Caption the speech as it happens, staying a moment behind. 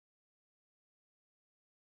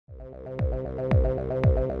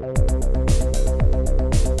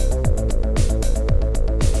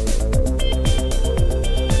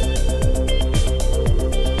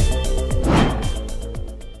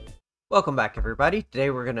Welcome back, everybody.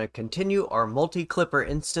 Today we're going to continue our multi-Klipper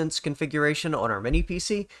instance configuration on our mini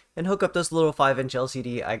PC and hook up this little 5-inch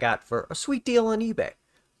LCD I got for a sweet deal on eBay.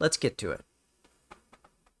 Let's get to it.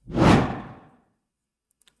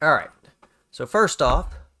 Alright, so first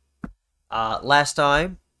off, last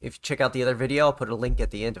time, if you check out the other video, I'll put a link at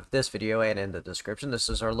the end of this video and in the description. This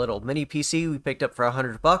is our little mini PC we picked up for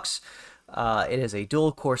 $100. It is a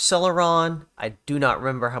dual-core Celeron. I do not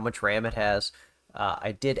remember how much RAM it has.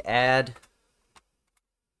 I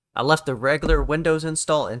left the regular Windows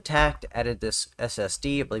install intact, added this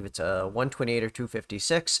SSD, I believe it's a 128 or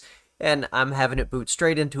 256, and I'm having it boot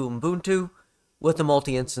straight into Ubuntu with the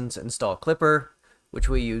multi-instance install Klipper, which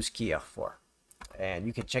we use Kia for. And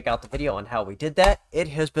you can check out the video on how we did that. It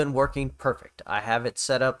has been working perfect. I have it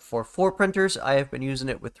set up for 4 printers. I have been using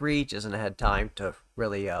it with 3, just haven't had time to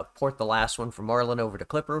really port the last one from Marlin over to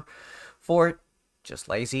Klipper for it. Just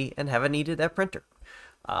lazy and haven't needed that printer.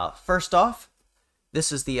 First off,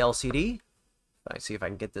 this is the LCD. Let's see if I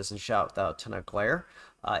can get this in shot without a ton of glare.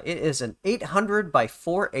 It is an 800 by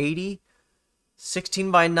 480,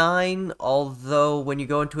 16 by 9, although when you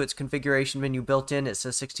go into its configuration menu built in, it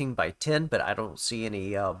says 16 by 10, but I don't see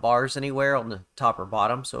any bars anywhere on the top or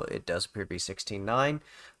bottom, so it does appear to be 16:9.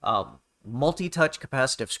 Multi-touch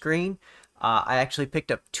capacitive screen. I actually picked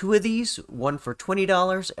up 2 of these, one for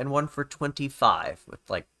 $20 and one for $25, with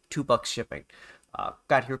like $2 shipping.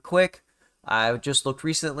 Got here quick. I just looked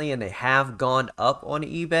recently and they have gone up on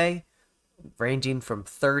eBay, ranging from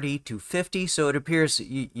 30 to 50, so it appears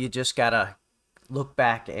you just gotta look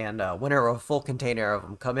back and whenever a full container of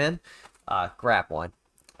them come in, grab one.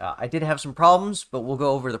 I did have some problems, but we'll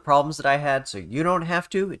go over the problems that I had so you don't have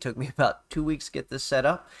to. It took me about 2 weeks to get this set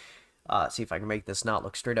up. See if I can make this not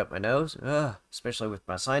look straight up my nose, especially with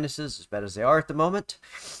my sinuses as bad as they are at the moment.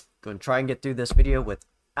 Going to try and get through this video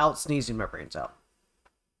without sneezing my brains out.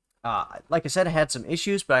 Like I said, I had some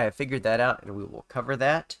issues, but I have figured that out, and we will cover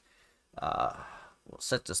that. We'll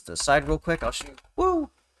set this to the side real quick. I'll show you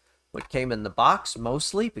what came in the box,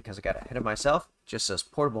 mostly, because I got ahead of myself. It just says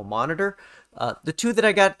portable monitor. The 2 that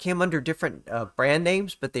I got came under different brand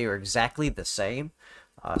names, but they are exactly the same.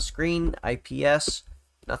 Screen, IPS.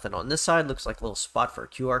 Nothing on this side. Looks like a little spot for a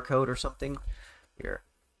QR code or something. Your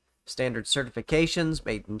standard certifications,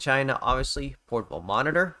 made in China, obviously. Portable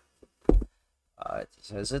monitor. It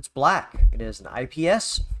says it's black. It is an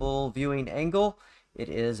IPS, full viewing angle. It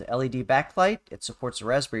is LED backlight. It supports a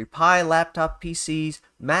Raspberry Pi, laptop PCs,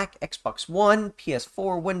 Mac, Xbox One,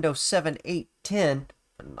 PS4, Windows 7, 8, 10,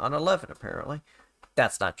 and not 11 apparently.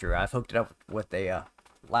 That's not true. I've hooked it up with a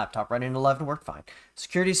laptop running 11, worked fine.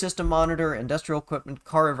 Security system monitor, industrial equipment,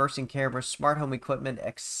 car reversing cameras, smart home equipment,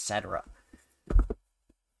 etc.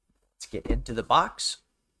 Let's get into the box.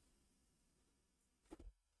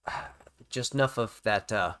 Just enough of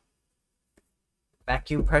that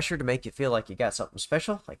vacuum pressure to make you feel like you got something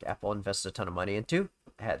special, like Apple invested a ton of money into.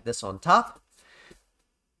 I had this on top.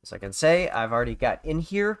 As I can say, I've already got in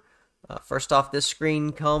here. First off, this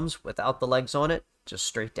screen comes without the legs on it, just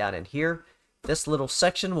straight down in here. This little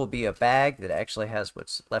section will be a bag that actually has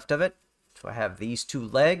what's left of it. So I have these 2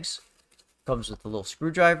 legs. Comes with a little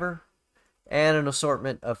screwdriver and an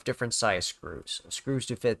assortment of different size screws. Screws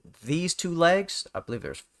to fit these 2 legs. I believe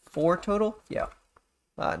there's 4 total. Yeah.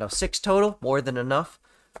 No, 6 total. More than enough.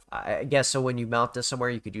 I guess so when you mount this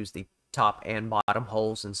somewhere, you could use the top and bottom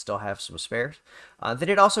holes and still have some spares. Then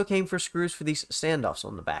it also came for screws for these standoffs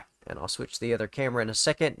on the back. And I'll switch the other camera in a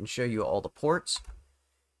second and show you all the ports.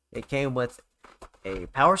 It came with a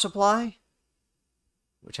power supply,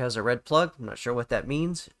 which has a red plug. I'm not sure what that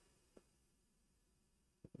means.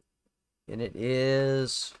 And it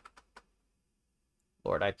is...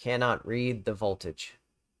 Lord, I cannot read the voltage.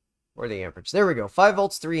 Or the amperage. There we go. 5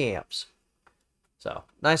 volts, 3 amps. So,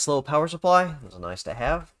 nice little power supply. It was nice to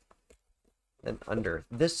have. Then under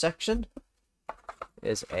this section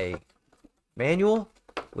is a manual,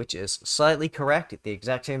 which is slightly correct. The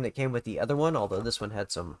exact same that came with the other one, although this one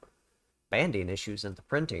had some banding issues in the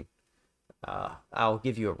printing. I'll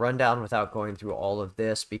give you a rundown without going through all of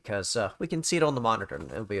this because we can see it on the monitor and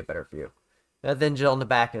it'll be a better view. Then on the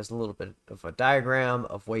back is a little bit of a diagram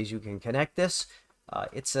of ways you can connect this.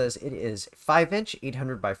 It says it is 5-inch,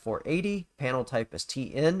 800 by 480. Panel type is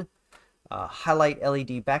TN. Highlight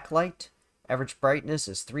LED backlight. Average brightness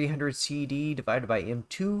is 300 CD divided by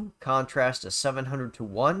M2. Contrast is 700 to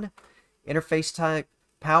 1. Interface type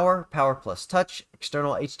power plus touch.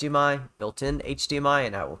 External HDMI, built-in HDMI,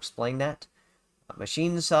 and I will explain that.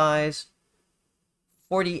 Machine size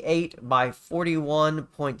 48 by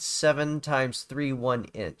 41.7 times 3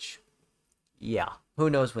 1-inch. Yeah, who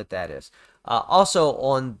knows what that is. Also,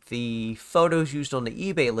 on the photos used on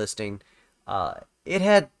the eBay listing, it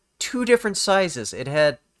had two different sizes. It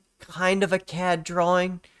had kind of a CAD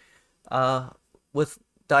drawing with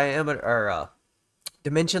diameter or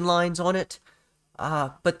dimension lines on it,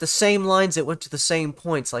 but the same lines that went to the same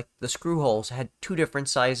points, like the screw holes, had two different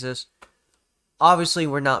sizes. Obviously,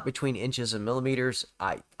 we're not between inches and millimeters.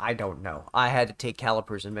 I don't know. I had to take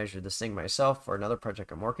calipers and measure this thing myself for another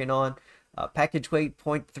project I'm working on. Package weight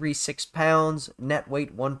 0.36 pounds, net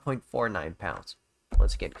weight 1.49 pounds.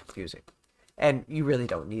 Once again, confusing. And you really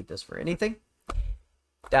don't need this for anything.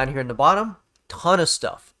 Down here in the bottom, ton of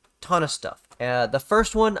stuff. Ton of stuff. The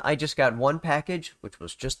first one, I just got one package, which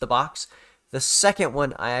was just the box. The second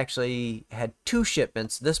one, I actually had two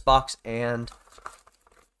shipments, this box and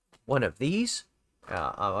one of these.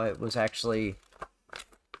 It was actually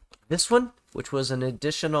this one, which was an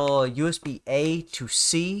additional USB-A to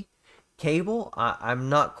C cable. I'm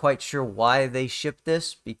not quite sure why they shipped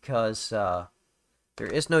this, because there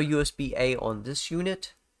is no USB-A on this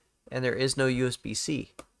unit, and there is no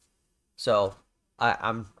USB-C. So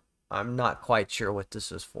I'm not quite sure what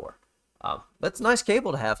this is for. But it's a nice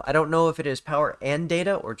cable to have. I don't know if it is power and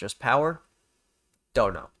data or just power.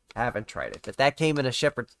 Don't know. I haven't tried it. But that came in a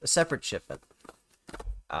separate shipment.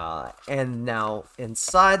 And now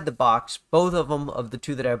inside the box, both of them, of the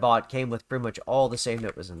two that I bought, came with pretty much all the same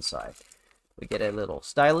that was inside. We get a little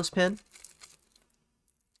stylus pen,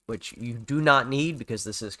 which you do not need because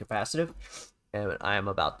this is capacitive. And I am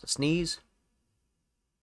about to sneeze.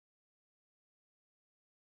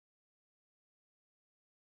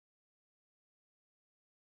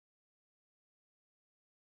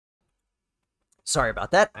 Sorry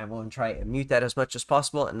about that. I'm going to try and mute that as much as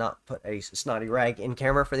possible and not put a snotty rag in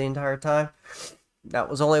camera for the entire time. That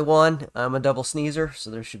was only one. I'm a double sneezer,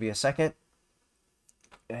 so there should be a second.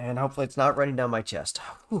 And hopefully it's not running down my chest.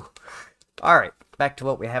 Whew. All right, back to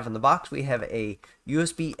what we have in the box. We have a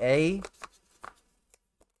USB-A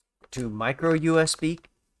to micro USB,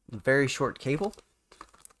 very short cable.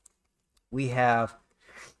 We have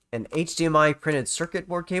an HDMI printed circuit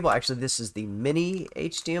board cable. Actually, this is the mini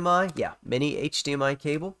HDMI. Yeah, mini HDMI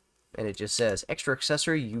cable. And it just says, extra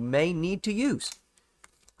accessory you may need to use.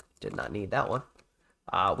 Did not need that one.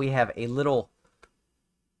 We have a little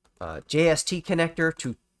JST connector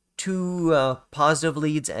to two positive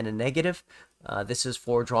leads and a negative. This is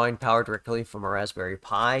for drawing power directly from a Raspberry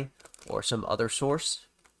Pi or some other source,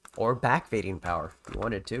 or backfading power if you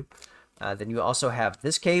wanted to. Then you also have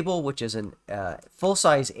this cable, which is a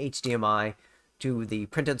full-size HDMI to the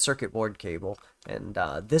printed circuit board cable. And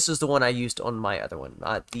this is the one I used on my other one.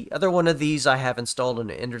 The other one of these I have installed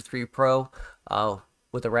on an Ender 3 Pro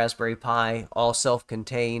with a Raspberry Pi, all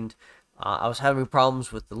self-contained. I was having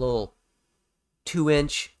problems with the little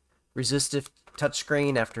 2-inch resistive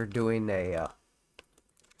touchscreen after doing a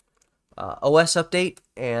OS update,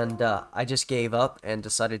 and I just gave up and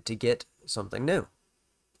decided to get something new.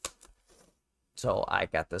 So I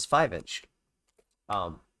got this 5-inch.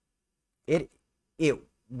 It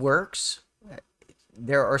works.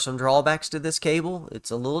 There are some drawbacks to this cable.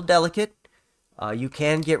 It's a little delicate. You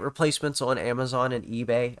can get replacements on Amazon and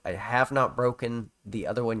eBay. I have not broken the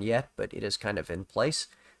other one yet, but it is kind of in place.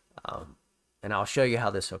 And I'll show you how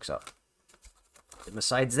this hooks up. And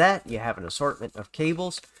besides that, you have an assortment of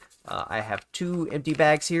cables. I have two empty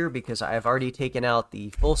bags here because I have already taken out the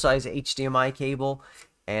full-size HDMI cable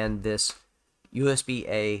and this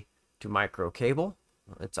USB-A to micro cable.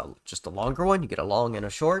 It's just a longer one. You get a long and a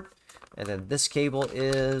short. And then this cable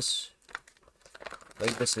is, I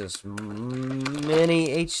think this is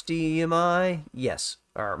mini HDMI. Yes,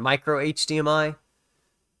 or micro HDMI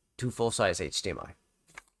to full-size HDMI.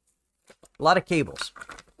 A lot of cables.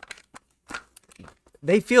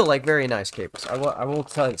 They feel like very nice cables. I will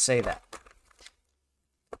say that.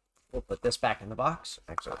 We'll put this back in the box,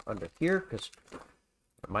 actually under here, because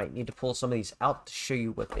I might need to pull some of these out to show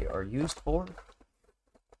you what they are used for.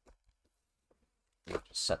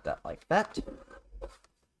 Just set that like that.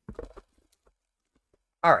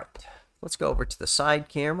 All right, let's go over to the side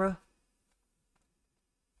camera.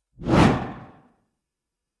 All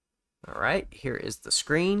right, here is the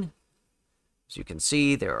screen. As you can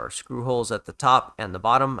see, there are screw holes at the top and the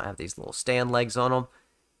bottom. I have these little stand legs on them,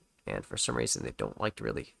 and for some reason they don't like to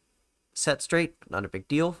really set straight. Not a big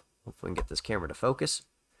deal. Hopefully we can get this camera to focus.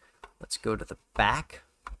 Let's go to the back.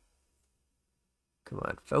 Come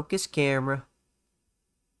on, focus camera.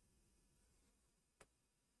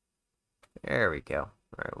 There we go.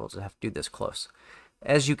 All right, we'll just have to do this close.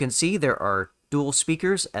 As you can see, there are dual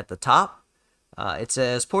speakers at the top. It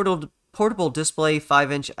says portable display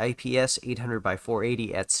 5-inch IPS 800 by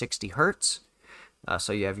 480 at 60 hertz.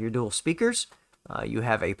 So you have your dual speakers. You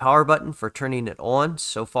have a power button for turning it on.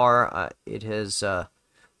 So far, it has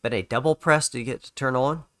been a double press to get to turn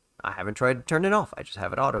on. I haven't tried to turn it off. I just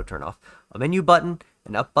have it auto turn off. A menu button,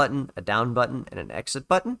 an up button, a down button, and an exit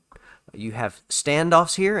button. You have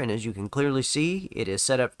standoffs here, and as you can clearly see, it is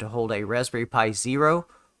set up to hold a Raspberry Pi Zero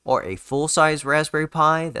or a full-size Raspberry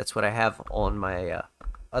Pi. That's what I have on my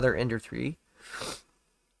other Ender 3.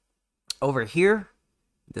 Over here,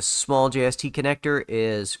 this small JST connector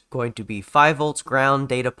is going to be 5 volts ground,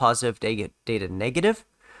 data positive, data negative.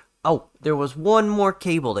 Oh, there was one more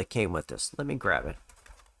cable that came with this. Let me grab it.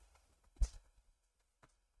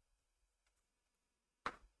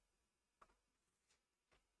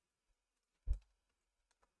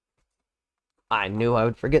 I knew I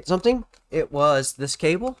would forget something. It was this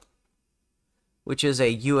cable, which is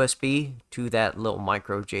a USB to that little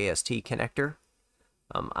micro JST connector.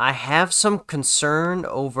 I have some concern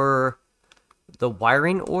over the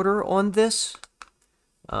wiring order on this,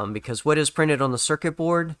 because what is printed on the circuit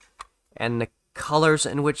board and the colors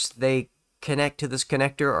in which they connect to this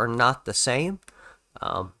connector are not the same.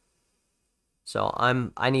 So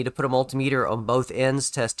I need to put a multimeter on both ends,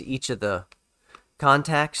 test each of the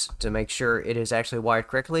contacts to make sure it is actually wired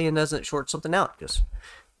correctly and doesn't short something out, because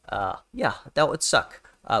yeah, that would suck.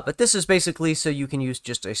 But this is basically so you can use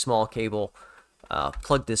just a small cable,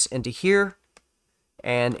 plug this into here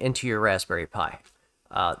and into your Raspberry Pi.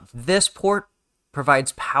 This port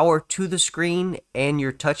provides power to the screen and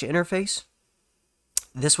your touch interface.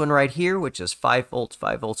 This one right here, which is 5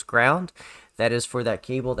 volts ground, that is for that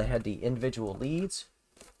cable that had the individual leads.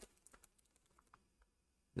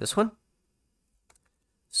 This one.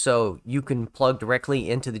 So you can plug directly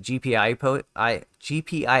into the GPIO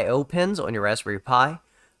pins on your Raspberry Pi,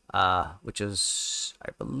 which is,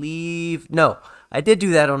 I believe, no, I did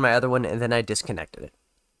do that on my other one, and then I disconnected it.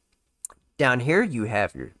 Down here, you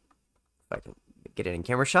have your, if I can get it in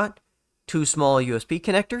camera shot, 2 small USB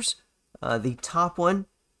connectors. The top one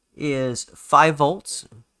is 5 volts.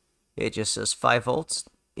 It just says 5 volts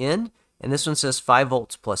in, and this one says 5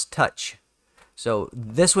 volts plus touch. So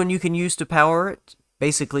this one you can use to power it.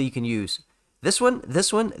 Basically, you can use this one,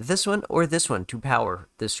 this one, this one, or this one to power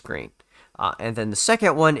this screen. And then the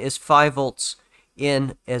second one is 5 volts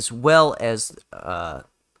in, as well as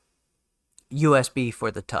USB for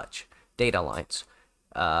the touch data lines.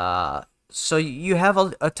 So you have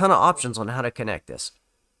a ton of options on how to connect this.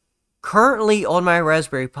 Currently on my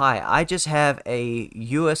Raspberry Pi, I just have a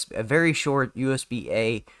very short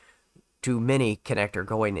USB-A to mini connector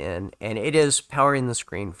going in, and it is powering the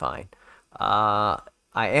screen fine.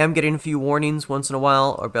 I am getting a few warnings once in a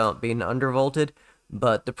while about being undervolted,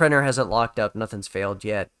 but the printer hasn't locked up, nothing's failed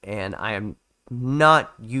yet, and I am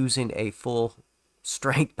not using a full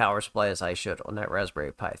strength power supply as I should on that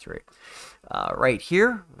Raspberry Pi 3. Right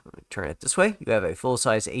here, let me turn it this way, you have a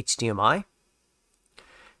full-size HDMI,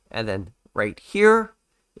 and then right here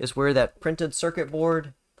is where that printed circuit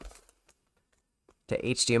board to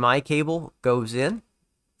HDMI cable goes in.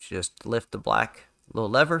 Just lift the black little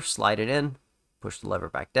lever, slide it in, push the lever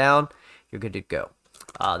back down, you're good to go.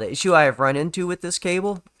 The issue I have run into with this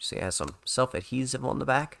cable, see it has some self-adhesive on the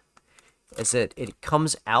back, is that it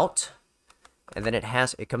comes out, and then it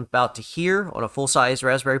comes out to here on a full-size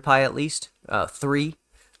Raspberry Pi at least, 3.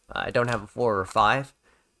 I don't have a 4 or 5.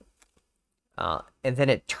 And then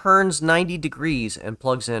it turns 90 degrees and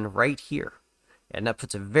plugs in right here. And that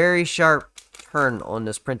puts a very sharp turn on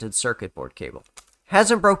this printed circuit board cable.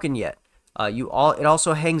 Hasn't broken yet. It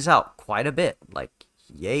also hangs out quite a bit, like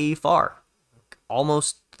yay far,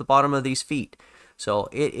 almost to the bottom of these feet. So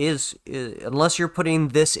it is, unless you're putting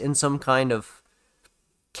this in some kind of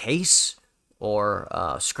case or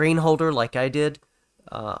screen holder like I did,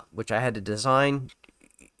 which I had to design,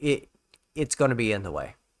 it's going to be in the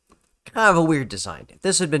way. Kind of a weird design. If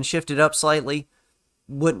this had been shifted up slightly,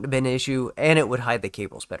 wouldn't have been an issue, and it would hide the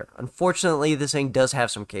cables better. Unfortunately, this thing does have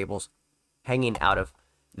some cables hanging out of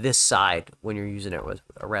this side when you're using it with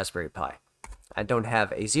a Raspberry Pi. I don't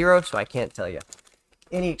have a Zero, so I can't tell you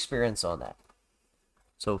any experience on that.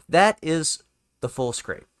 So that is the full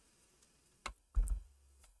screen.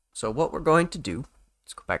 So what we're going to do,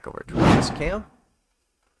 let's go back over to this cam.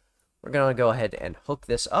 We're going to go ahead and hook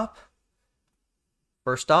this up.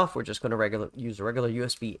 First off, we're just going to use a regular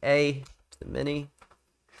USB-A to the mini,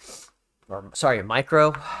 or sorry,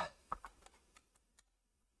 micro.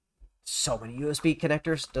 So many USB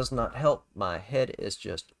connectors does not help. My head is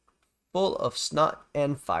just full of snot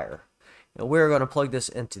and fire. Now we're going to plug this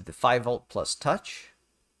into the 5 volt plus touch.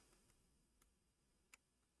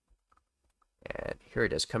 And here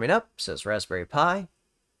it is coming up. It says Raspberry Pi.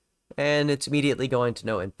 And it's immediately going to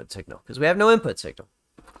no input signal because we have no input signal.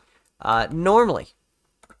 Normally,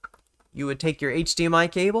 you would take your HDMI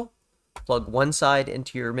cable, plug one side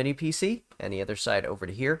into your mini PC, and the other side over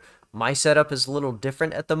to here. My setup is a little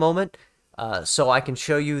different at the moment, so I can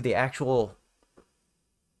show you the actual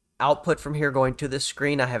output from here going to this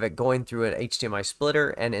screen. I have it going through an HDMI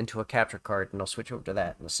splitter and into a capture card, and I'll switch over to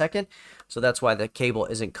that in a second. So that's why the cable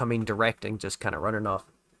isn't coming direct and just kind of running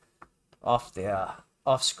off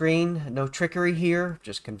screen. No trickery here,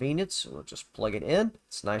 just convenience. We'll just plug it in.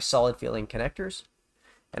 It's nice solid feeling connectors.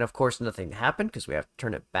 And of course nothing happened because we have to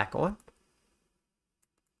turn it back on.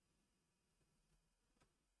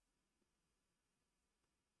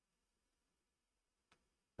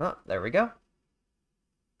 Oh, there we go.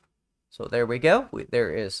 So there we go.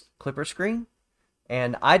 There is KlipperScreen.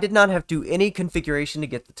 And I did not have to do any configuration to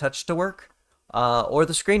get the touch to work or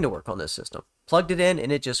the screen to work on this system. Plugged it in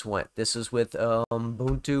and it just went. This is with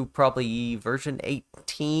Ubuntu, probably version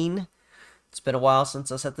 18. It's been a while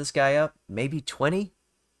since I set this guy up. Maybe 20?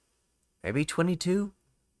 Maybe 22?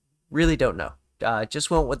 Really don't know. Just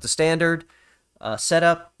went with the standard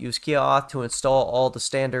setup. Use KeyAuth to install all the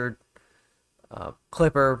standard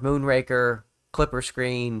Klipper, Moonraker,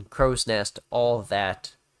 KlipperScreen, Crow's Nest, all of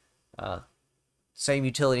that. Same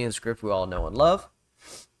utility and script we all know and love.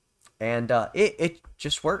 And it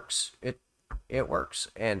just works. It works.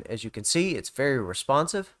 And as you can see, it's very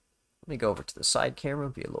responsive. Let me go over to the side camera,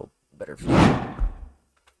 be a little better view.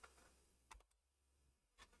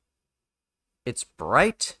 It's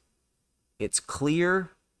bright. It's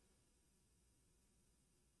clear.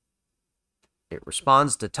 It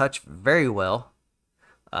responds to touch very well.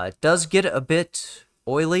 It does get a bit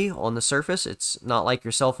oily on the surface. It's not like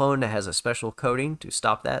your cell phone that has a special coating to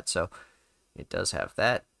stop that, so it does have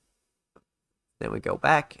that. Then we go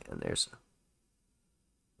back, and there's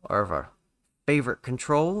all of our favorite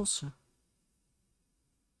controls.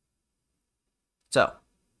 So,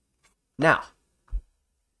 now,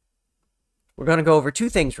 we're going to go over two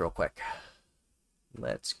things real quick.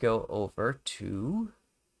 Let's go over to...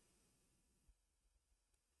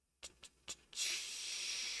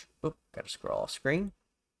 Oop, gotta scroll off screen.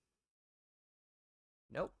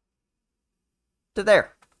 Nope. To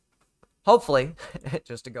there. Hopefully,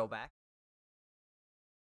 just to go back.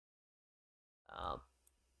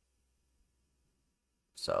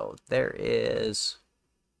 So there is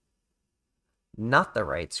not the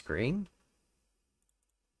right screen.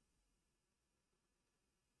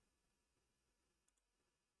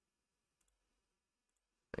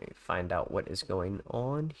 Let me find out what is going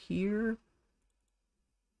on here.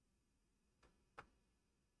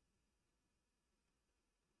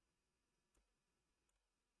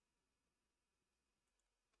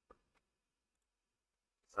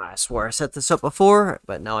 I swore I set this up before,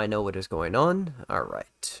 but now I know what is going on. All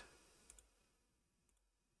right.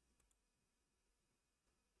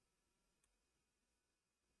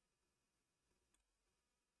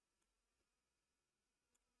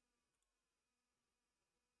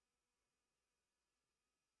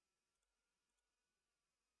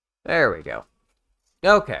 There we go.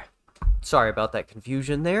 Okay. Sorry about that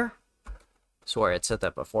confusion there. Swore I had set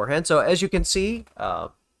that beforehand. So as you can see,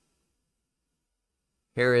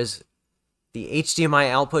 here is the HDMI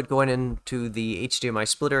output going into the HDMI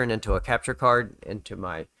splitter and into a capture card into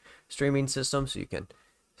my streaming system, so you can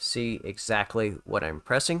see exactly what I'm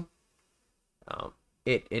pressing.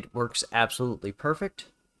 It works absolutely perfect.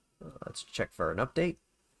 Let's check for an update.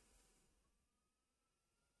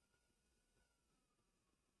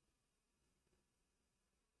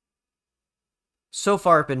 So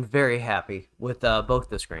far, I've been very happy with both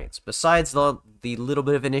the screens. Besides the little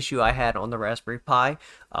bit of an issue I had on the Raspberry Pi,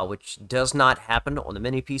 which does not happen on the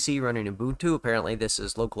mini PC running Ubuntu. Apparently, this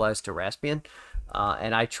is localized to Raspbian.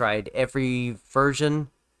 And I tried every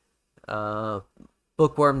version.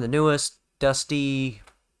 Bookworm, the newest. Dusty.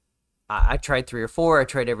 I tried 3 or 4. I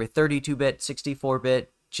tried every 32-bit,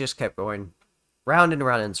 64-bit. Just kept going round and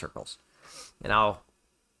around in circles. And I'll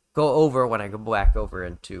go over when I go back over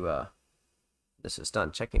into... this is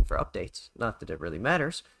done checking for updates. Not that it really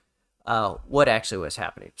matters. What actually was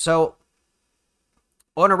happening. So,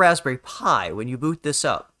 on a Raspberry Pi, when you boot this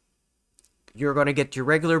up, you're going to get your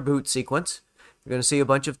regular boot sequence. You're going to see a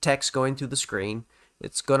bunch of text going through the screen.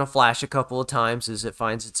 It's going to flash a couple of times as it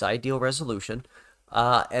finds its ideal resolution.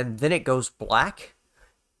 And then it goes black.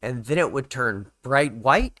 And then it would turn bright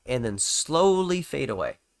white and then slowly fade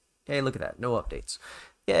away. Hey, look at that. No updates.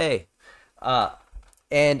 Yay.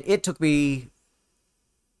 And it took me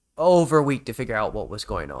over a week to figure out what was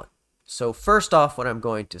going on. So first off, what I'm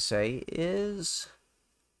going to say is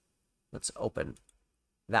Let's open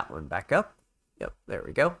that one back up. Yep, there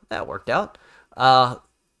we go. That worked out. The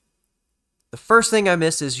first thing I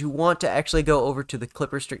missed is you want to actually go over to the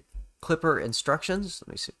Klipper instructions.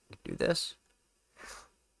 Let me see if we can do this.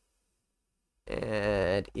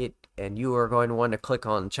 And you are going to want to click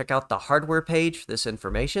on check out the hardware page for this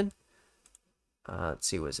information. Let's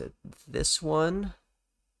see, was it this one?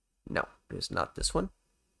 No, it is not this one.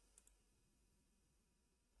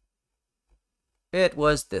 It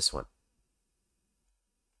was this one.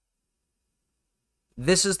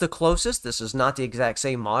 This is the closest. This is not the exact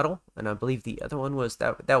same model, and I believe the other one was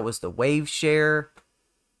that was the Wave Share.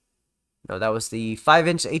 No, that was the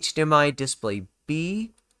 5-inch HDMI display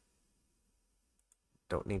B.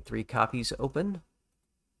 Don't need 3 copies open.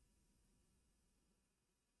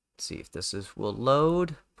 Let's see if this will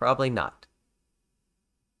load. Probably not.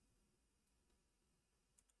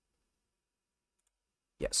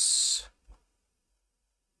 Yes.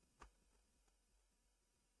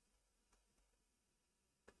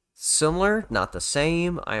 Similar, not the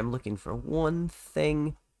same. I am looking for one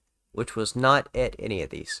thing which was not at any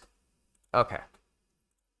of these. Okay.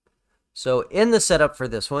 So in the setup for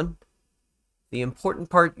this one, the important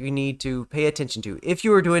part you need to pay attention to, if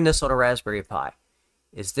you are doing this on a Raspberry Pi,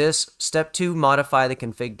 is this step 2, modify the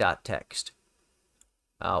config.txt.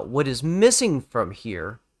 What is missing from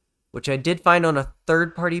here, which I did find on a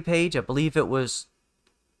third-party page, I believe it was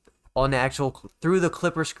on the actual, through the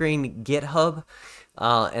KlipperScreen GitHub,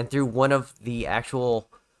 and through one of the actual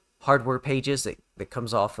hardware pages that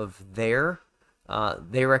comes off of there.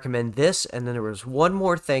 They recommend this, and then there was one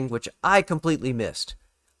more thing which I completely missed.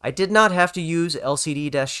 I did not have to use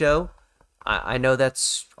LCD-show. I know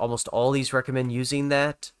that's almost all these recommend using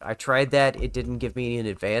that. I tried that. It didn't give me an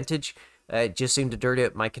advantage. It just seemed to dirty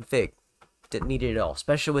up my config. Didn't need it at all,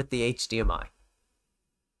 especially with the HDMI.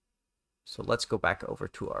 So let's go back over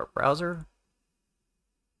to our browser.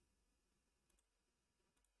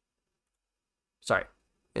 Sorry,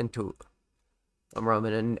 into I'm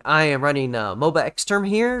Roman, and I am running MOBA Xterm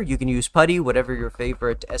here. You can use PuTTY, whatever your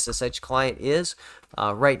favorite SSH client is.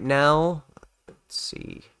 Right now, let's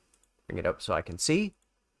see, bring it up so I can see.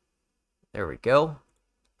 There we go.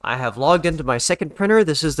 I have logged into my second printer.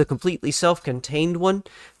 This is the completely self-contained one.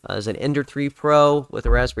 It's an Ender 3 Pro with a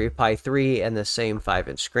Raspberry Pi 3 and the same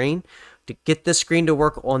 5-inch screen. To get this screen to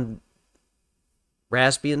work on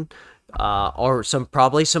Raspbian, or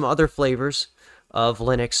probably some other flavors of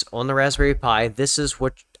Linux on the Raspberry Pi, this is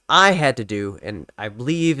what I had to do, and I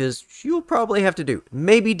believe is you'll probably have to do.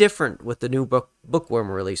 Maybe different with the new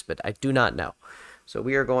Bookworm release, but I do not know. So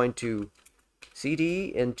we are going to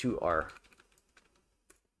cd into our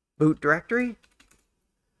boot directory,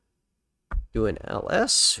 do an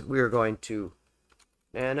ls. We are going to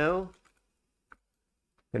nano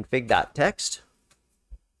config.txt.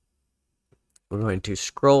 We're going to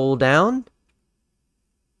scroll down.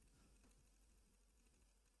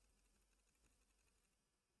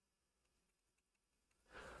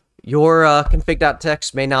 Your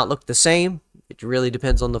config.txt may not look the same. It really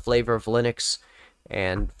depends on the flavor of Linux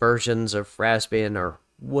and versions of Raspbian or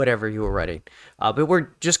whatever you were running. But we're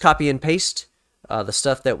just copy and paste the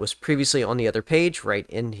stuff that was previously on the other page right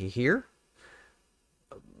into here.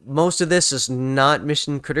 Most of this is not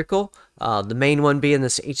mission critical. The main one being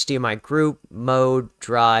this HDMI group, mode,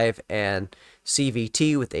 drive, and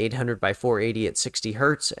CVT with 800 by 480 at 60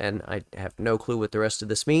 Hertz, and I have no clue what the rest of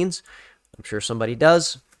this means. I'm sure somebody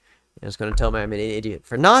does. And it's going to tell me I'm an idiot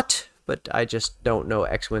for not, but I just don't know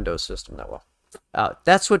X Windows system that well.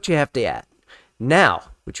 That's what you have to add. Now,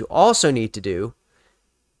 what you also need to do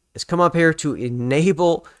is come up here to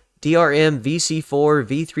enable DRM VC4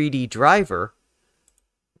 V3D driver.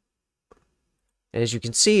 And as you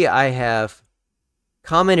can see, I have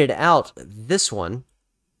commented out this one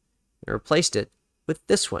and replaced it with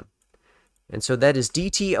this one. And so that is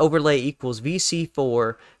DT overlay equals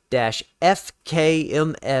VC4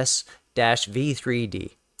 FKMS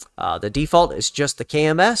V3D. The default is just the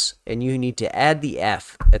KMS, and you need to add the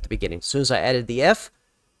F at the beginning. As soon as I added the F,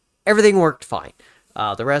 everything worked fine.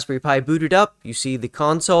 The Raspberry Pi booted up. You see the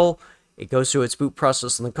console. It goes through its boot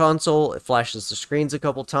process in the console. It flashes the screens a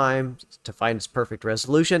couple times to find its perfect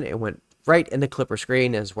resolution. It went right in the KlipperScreen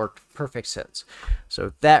and has worked perfect since.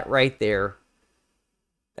 So that right there,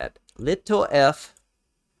 that little F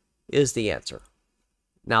is the answer.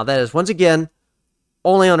 Now that is, once again,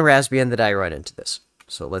 only on a Raspbian that I run into this.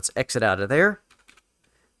 So let's exit out of there.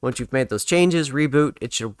 Once you've made those changes, reboot,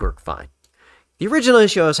 it should work fine. The original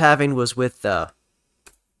issue I was having was with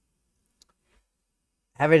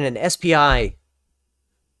having an SPI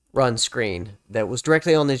run screen that was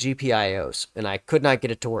directly on the GPIOs, and I could not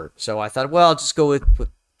get it to work. So I thought, well, I'll just go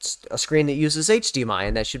with a screen that uses HDMI,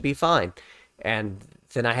 and that should be fine. And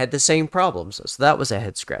then I had the same problems, so that was a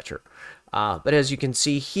head scratcher. But as you can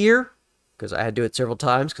see here, because I had to do it several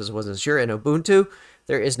times because I wasn't sure, in Ubuntu,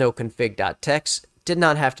 there is no config.txt. Did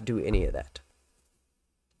not have to do any of that.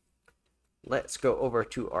 Let's go over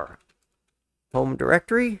to our home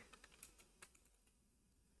directory.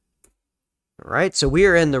 All right, so we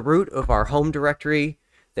are in the root of our home directory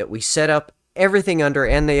that we set up everything under,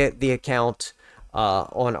 and the account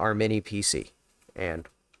on our mini PC. And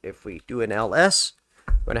if we do an ls,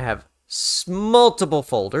 we're going to have multiple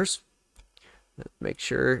folders. Let's make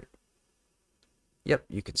sure. Yep,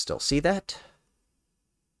 you can still see that.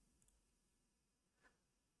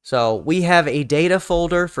 So we have a data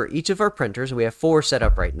folder for each of our printers. We have 4 set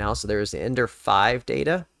up right now. So there's the Ender 5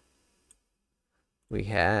 data. We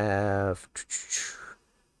have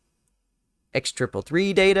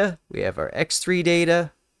X333 data. We have our X3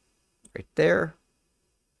 data right there.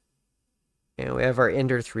 And we have our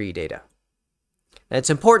Ender 3 data. And it's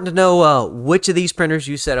important to know which of these printers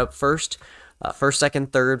you set up first. First,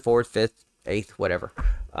 second, third, fourth, fifth, eighth, whatever.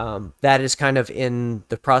 That is kind of in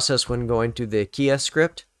the process when going to the Kia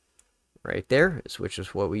script. Right there, which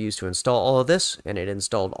is what we use to install all of this. And it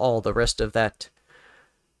installed all the rest of that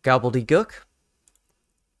gobbledygook.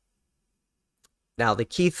 Now, the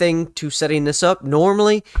key thing to setting this up,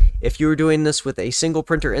 normally, if you were doing this with a single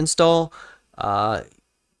printer install,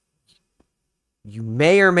 you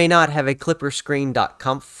may or may not have a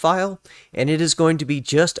KlipperScreen.conf file, and it is going to be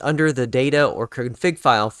just under the data or config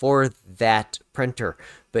file for that printer.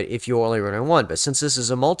 But if you're only running one, but since this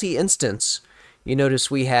is a multi-instance, you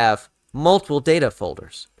notice we have multiple data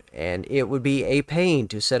folders, and it would be a pain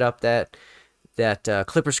to set up that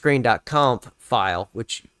KlipperScreen.conf file,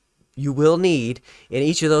 which you will need in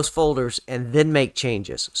each of those folders, and then make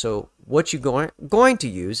changes. So what you're going to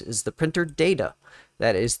use is the printer data.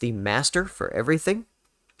 That is the master for everything.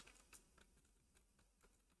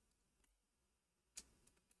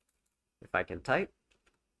 If I can type.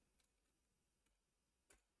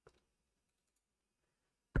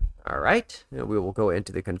 All right, and we will go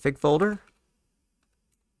into the config folder.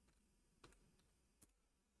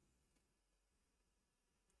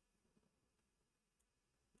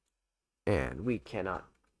 And we cannot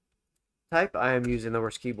type. I am using the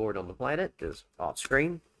worst keyboard on the planet. It's off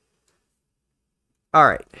screen. All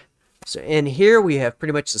right. So in here we have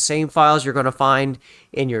pretty much the same files you're going to find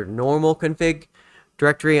in your normal config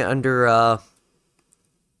directory under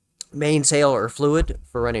main, sail, or fluid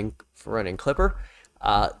for running Klipper.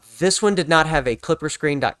 This one did not have a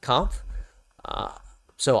KlipperScreen.conf.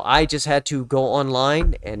 So I just had to go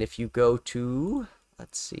online, and if you go to,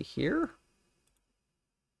 let's see here.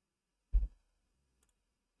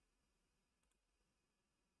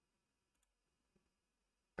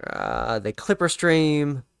 The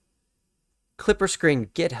KlipperScreen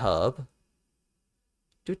GitHub.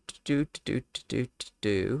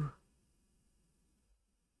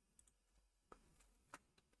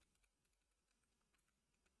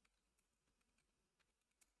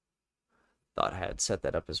 Thought I had set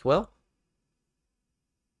that up as well.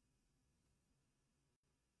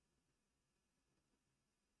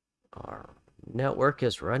 Our network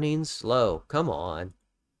is running slow. Come on.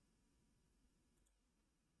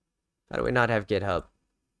 How do we not have GitHub?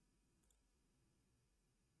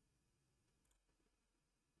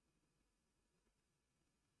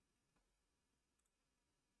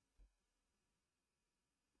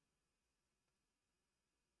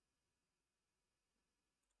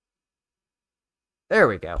 There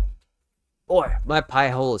we go. Boy, my Pi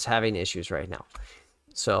hole is having issues right now.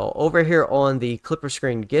 So over here on the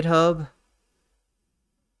KlipperScreen GitHub,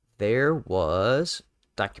 there was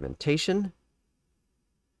documentation,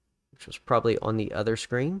 which was probably on the other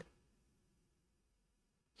screen.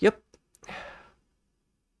 Yep. I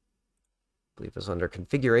believe it was under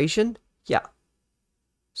configuration. Yeah.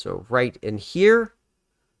 So right in here,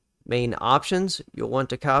 main options, you'll want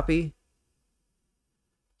to copy.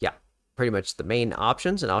 Yeah, pretty much the main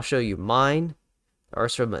options, and I'll show you mine. There are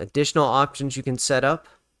some additional options you can set up.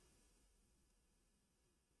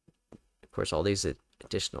 Of course, all these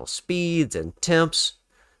additional speeds and temps.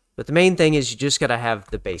 But the main thing is you just got to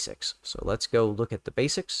have the basics. So let's go look at the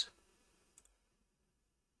basics.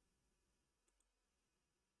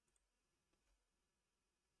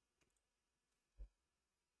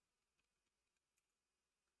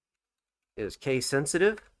 Is case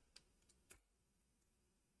sensitive.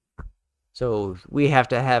 So we have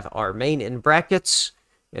to have our main in brackets,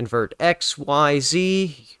 invert X, Y,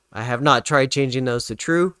 Z. I have not tried changing those to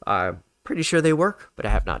true. I'm pretty sure they work, but I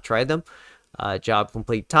have not tried them. Job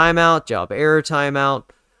complete timeout, job error timeout.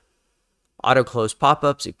 Auto close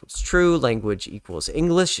pop-ups equals true. Language equals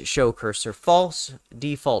English. Show cursor false.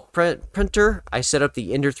 Default printer. I set up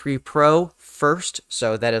the Ender 3 Pro first,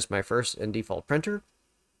 so that is my first and default printer.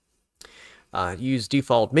 Use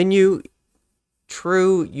default menu.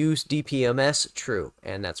 True. Use DPMS. True.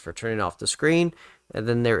 And that's for turning off the screen. And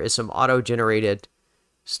then there is some auto-generated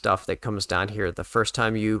stuff that comes down here the first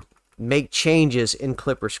time you make changes in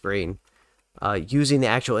KlipperScreen using the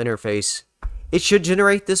actual interface. It should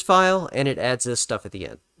generate this file, and it adds this stuff at the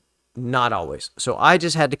end. Not always. So I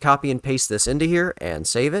just had to copy and paste this into here and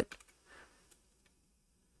save it.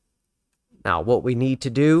 Now, what we need to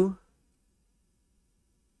do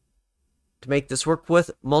to make this work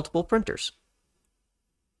with multiple printers.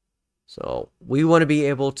 So we want to be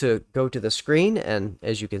able to go to the screen, and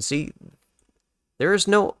as you can see, there's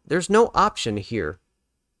no option here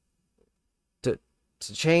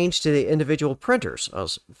to change to the individual printers. I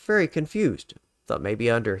was very confused. Thought maybe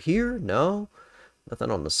under here, no. Nothing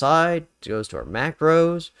on the side. It goes to our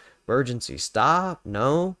macros. Emergency stop,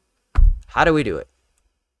 no. How do we do it?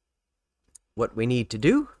 What we need to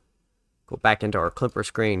do, go back into our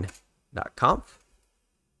KlipperScreen.conf.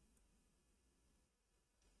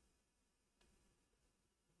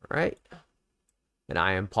 All right. And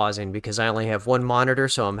I am pausing because I only have one monitor,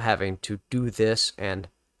 so I'm having to do this and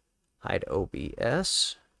hide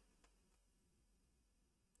OBS.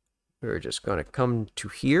 We're just going to come to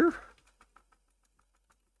here.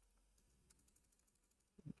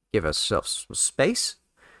 Give ourselves some space.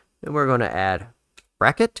 And we're going to add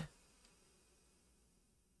bracket.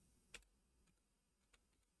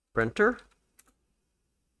 Printer.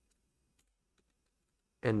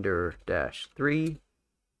 Ender -3.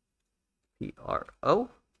 PRO.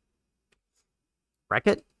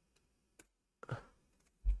 Bracket.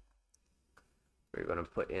 We're going to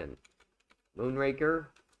put in Moonraker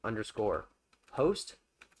 _ host :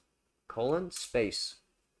 space.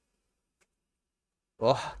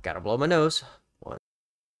 Oh, gotta blow my nose. One.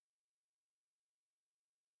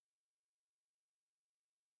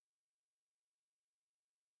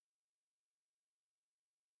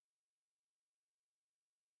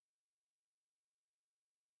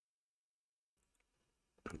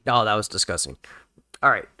 Oh, that was disgusting. All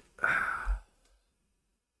right.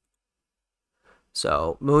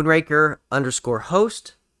 So Moonraker _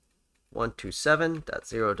 host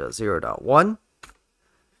 127.0.0.1.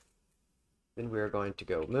 Then we're going to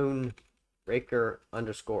go Moonraker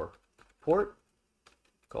 _ port :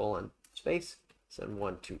 space, send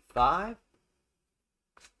 125.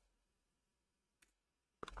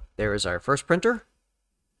 There is our first printer.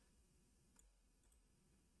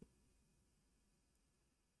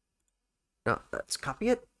 Now let's copy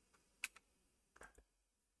it.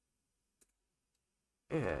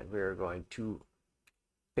 And we're going to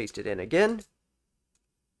paste it in again.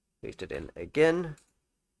 Paste it in again.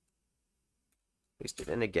 Paste it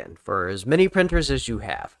in again for as many printers as you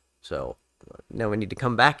have. So now we need to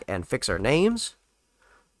come back and fix our names.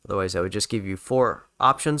 Otherwise, I would just give you 4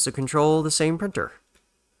 options to control the same printer.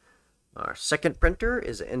 Our second printer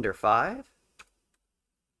is Ender 5.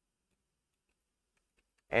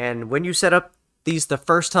 And when you set up these the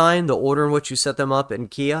first time, the order in which you set them up in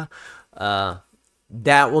Kia,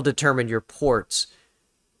 that will determine your ports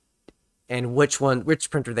and which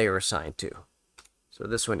printer they are assigned to. So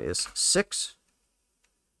this one is 6.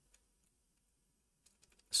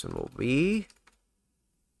 This one will be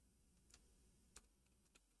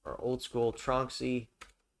our old school Tronxy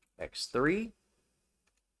X3.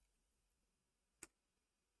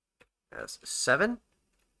 That's 7.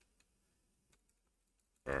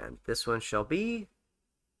 And this one shall be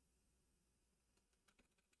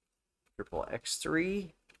Triple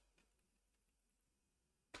X3.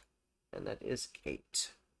 And that is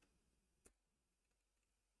 8.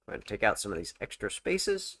 I'm going to take out some of these extra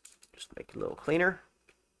spaces, just to make it a little cleaner.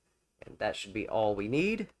 And that should be all we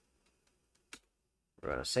need. We're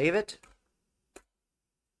going to save it.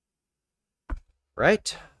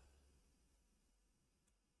 Right.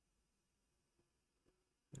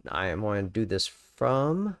 I am going to do this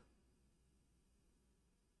from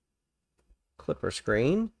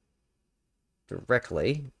KlipperScreen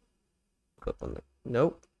directly. Click on the,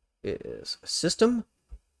 nope, it is system.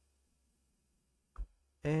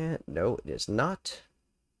 And no, it is not.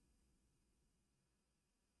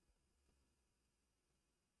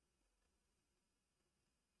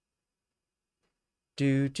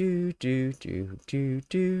 Do.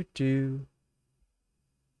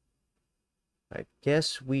 I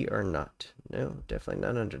guess we are not. No, definitely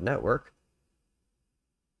not under network.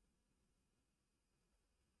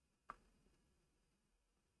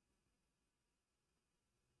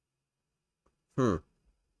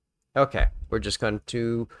 Okay, we're just going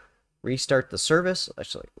to restart the service.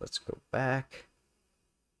 Actually, let's go back.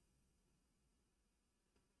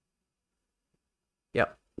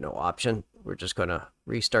 Yep, no option. We're just going to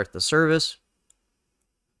restart the service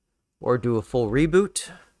or do a full reboot.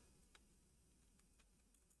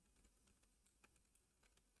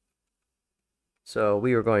 So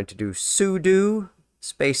we are going to do sudo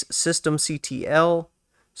space systemctl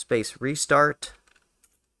space restart,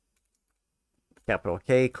 capital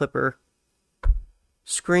K, Klipper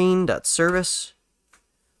screen.service.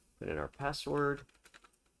 Put in our password.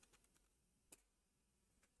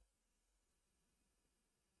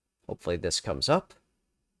 Hopefully this comes up.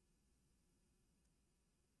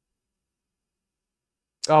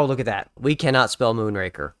 Oh, look at that. We cannot spell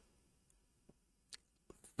Moonraker.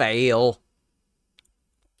 Fail.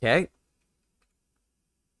 Okay.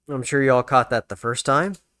 I'm sure you all caught that the first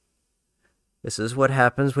time. This is what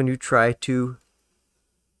happens when you try to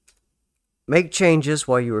make changes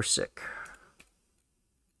while you are sick.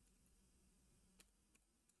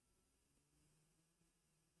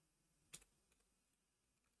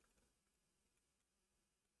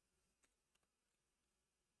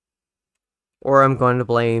 Or I'm going to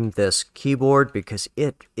blame this keyboard because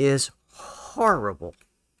it is horrible.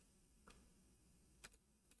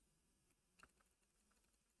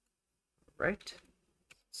 Right?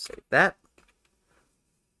 Save that.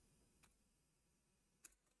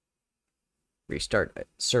 Restart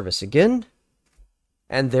service again.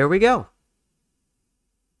 And there we go.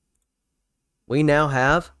 We now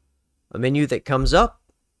have a menu that comes up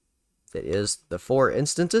that is the 4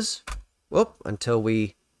 instances. Whoop, until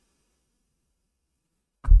we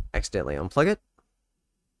accidentally unplug it.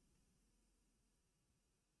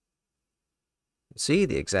 See,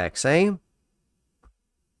 the exact same.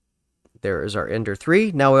 There is our Ender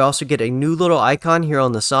 3. Now we also get a new little icon here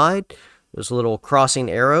on the side. There's little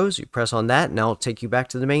crossing arrows. You press on that, and now it'll take you back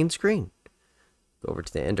to the main screen. Go over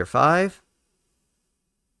to the Ender 5.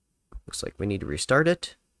 Looks like we need to restart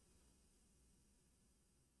it.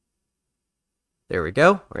 There we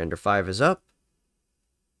go. Our Ender 5 is up.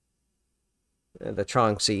 The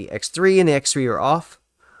Tronxy X3 and the X3 are off,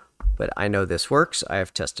 but I know this works. I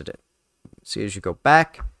have tested it. See, as you go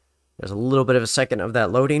back, there's a little bit of a second of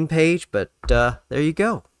that loading page, but there you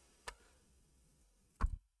go.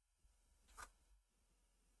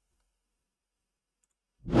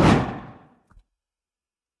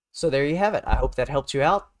 So there you have it. I hope that helped you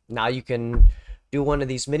out. Now you can do one of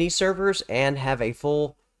these mini servers and have a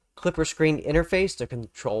full KlipperScreen interface to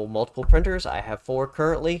control multiple printers. I have 4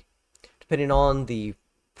 currently. Depending on the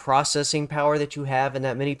processing power that you have in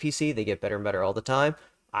that mini PC, they get better and better all the time.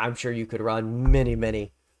 I'm sure you could run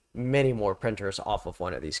many more printers off of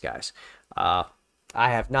one of these guys. I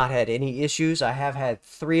have not had any issues. I have had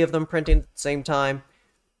 3 of them printing at the same time,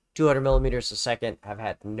 200 millimeters a second. I've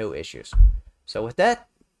had no issues. So with that,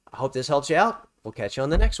 I hope this helps you out. We'll catch you on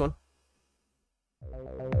the next one.